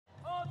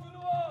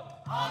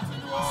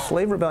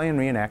Slave Rebellion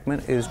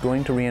reenactment is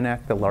going to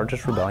reenact the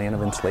largest rebellion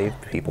of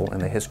enslaved people in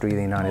the history of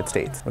the United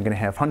States. We're going to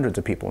have hundreds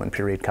of people in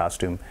period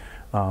costume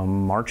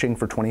marching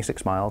for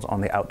 26 miles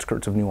on the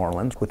outskirts of New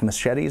Orleans with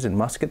machetes and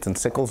muskets and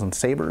sickles and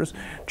sabers,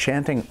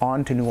 chanting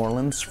 "On to New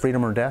Orleans,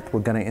 freedom or death, we're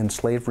going to end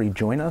slavery,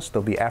 join us."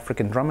 There'll be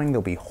African drumming,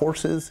 there'll be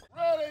horses.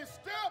 Ready,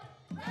 step!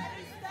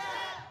 Ready,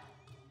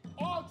 step!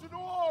 On to New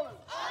Orleans!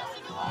 On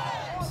to New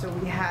Orleans! So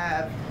we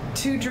have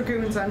 2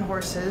 dragoons on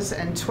horses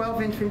and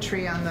 12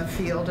 infantry on the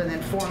field, and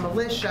then 4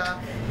 militia.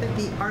 That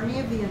the army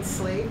of the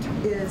enslaved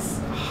is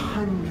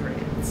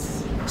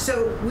hundreds.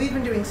 So we've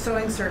been doing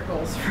sewing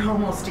circles for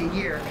almost a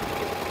year.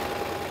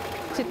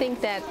 To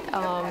think that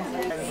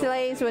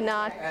slaves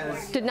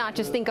did not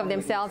just think of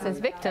themselves as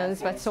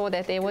victims, but saw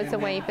that there was a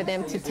way for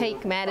them to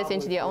take matters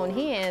into their own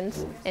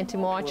hands and to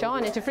march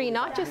on and to free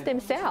not just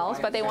themselves,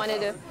 but they wanted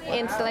to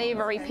end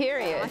slavery,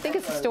 period. I think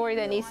it's a story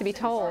that needs to be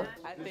told.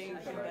 I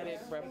think that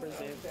it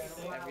represents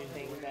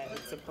everything that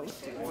it's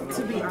supposed to.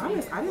 To be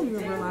honest, I didn't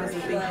even realize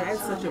that they had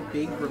such a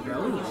big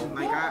rebellion.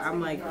 Like, I'm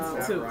like,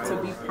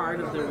 to be part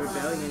of the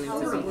rebellion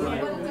and to be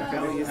like the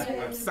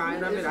rebellious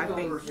side of it, I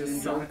think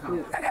is so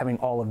cool. Having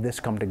all of this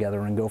come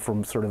together and go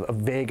from sort of a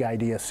vague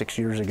idea 6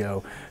 years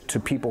ago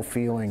to people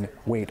feeling,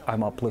 wait,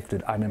 I'm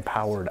uplifted, I'm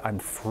empowered, I'm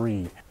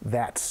free.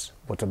 That's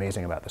what's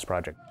amazing about this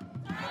project.